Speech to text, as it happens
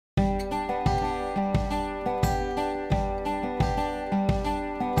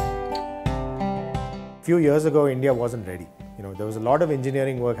few years ago, India wasn't ready. There was a lot of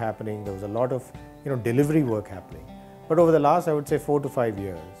engineering work happening. There was a lot of, delivery work happening. But over the last, I would say 4 to 5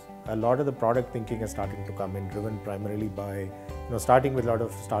 years, a lot of the product thinking is starting to come in, driven primarily by, starting with a lot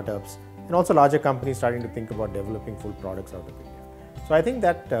of startups and also larger companies starting to think about developing full products out of India. So I think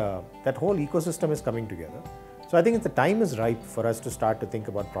that that whole ecosystem is coming together. So I think the time is ripe for us to start to think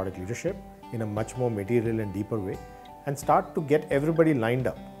about product leadership in a much more material and deeper way, and start to get everybody lined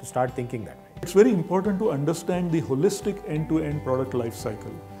up to start thinking that way. It's very important to understand the holistic end-to-end product life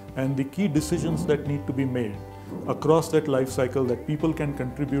cycle and the key decisions that need to be made across that life cycle that people can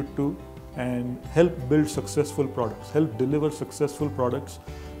contribute to and help build successful products, help deliver successful products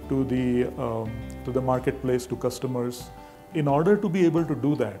to the marketplace, to customers. In order to be able to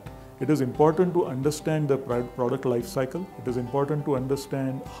do that, it is important to understand the product life cycle. It is important to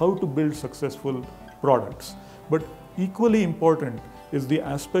understand how to build successful products. But equally important is the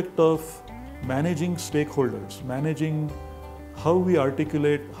aspect of managing stakeholders, managing how we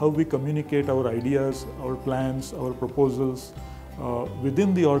articulate, how we communicate our ideas, our plans, our proposals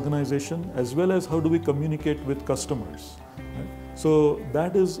within the organization, as well as how do we communicate with customers. Right? So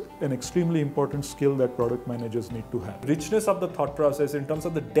that is an extremely important skill that product managers need to have. Richness of the thought process, in terms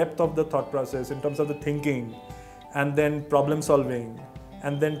of the depth of the thought process, in terms of the thinking, and then problem solving,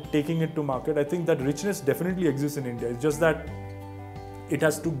 and then taking it to market, I think that richness definitely exists in India. It's just that it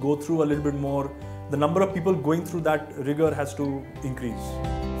has to go through a little bit more. The number of people going through that rigor has to increase.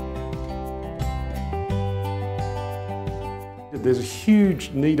 There's a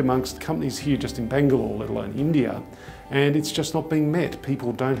huge need amongst companies here just in Bangalore, let alone India, and it's just not being met.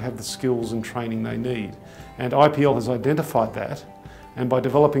 People don't have the skills and training they need. And IPL has identified that, and by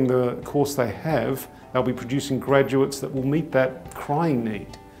developing the course they have, they'll be producing graduates that will meet that crying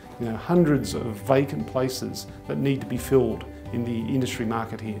need. Hundreds of vacant places that need to be filled in the industry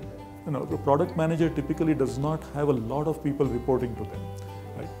market here. The product manager typically does not have a lot of people reporting to them.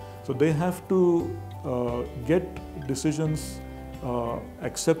 Right? So they have to get decisions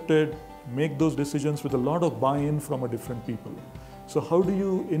accepted, make those decisions with a lot of buy-in from a different people. So how do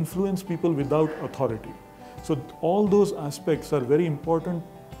you influence people without authority? So all those aspects are very important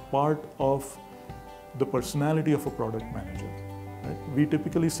part of the personality of a product manager. Right? We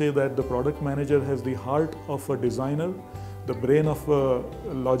typically say that the product manager has the heart of a designer, the brain of a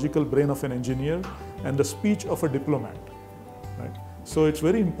logical brain of an engineer, and the speech of a diplomat. Right? So it's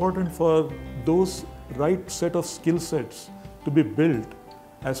very important for those right set of skill sets to be built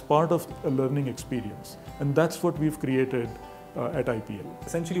as part of a learning experience. And that's what we've created at IPL.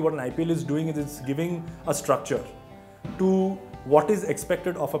 Essentially what an IPL is doing is it's giving a structure to what is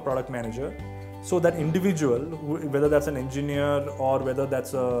expected of a product manager, so that individual, whether that's an engineer or whether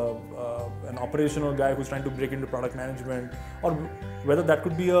that's an operational guy who's trying to break into product management, or whether that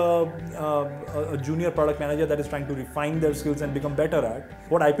could be a junior product manager that is trying to refine their skills and become better at.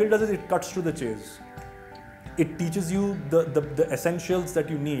 What IPL does is it cuts to the chase. It teaches you the essentials that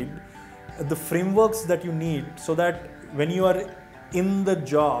you need, the frameworks that you need, so that when you are in the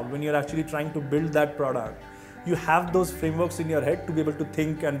job, when you're actually trying to build that product, you have those frameworks in your head to be able to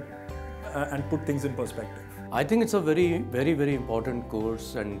think and put things in perspective. I think it's a very, very, very important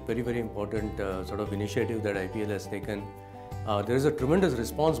course and very, very important sort of initiative that IPL has taken. There is a tremendous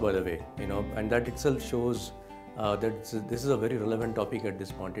response, by the way, and that itself shows that this is a very relevant topic at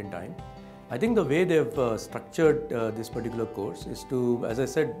this point in time. I think the way they've structured this particular course is to, as I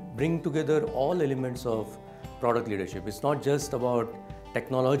said, bring together all elements of product leadership. It's not just about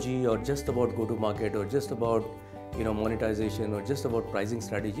technology or just about go-to-market or just about monetization or just about pricing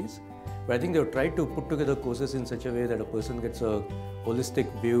strategies. But I think they've tried to put together courses in such a way that a person gets a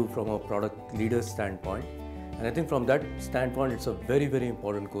holistic view from a product leader's standpoint. And I think from that standpoint, it's a very, very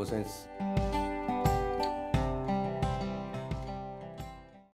important course. And it's